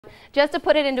Just to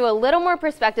put it into a little more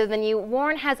perspective than you,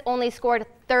 Warren has only scored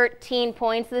 13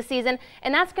 points this season,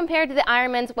 and that's compared to the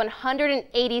Ironmen's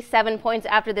 187 points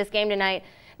after this game tonight.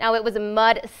 Now, it was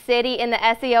Mud City in the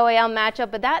SEOAL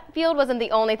matchup, but that field wasn't the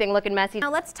only thing looking messy.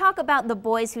 Now let's talk about the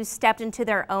boys who stepped into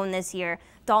their own this year.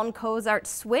 Dalton Cozart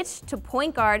switched to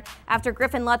point guard after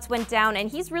Griffin Lutz went down, and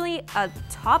he's really a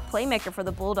top playmaker for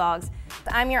the Bulldogs.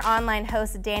 I'm your online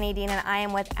host, Danny Dean, and I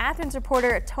am with Athens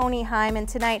reporter Tony Hyman.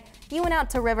 Tonight, you went out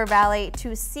to River Valley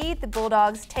to see the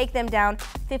Bulldogs take them down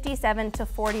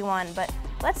 57-41. But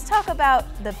let's talk about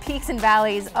the peaks and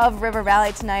valleys of River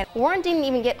Valley tonight. Warren didn't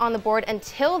even get on the board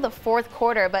until the fourth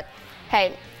quarter, but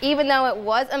hey, even though it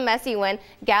was a messy win,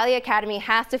 Galley Academy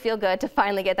has to feel good to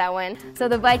finally get that win. So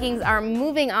the Vikings are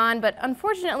moving on, but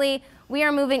unfortunately, we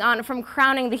are moving on from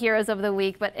crowning the heroes of the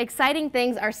week, but exciting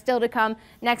things are still to come.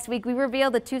 Next week, we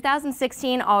reveal the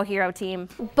 2016 All-Hero team.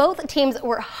 Both teams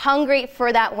were hungry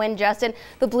for that win, Justin.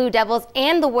 The Blue Devils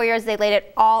and the Warriors, they laid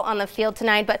it all on the field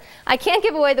tonight, but I can't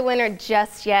give away the winner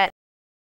just yet.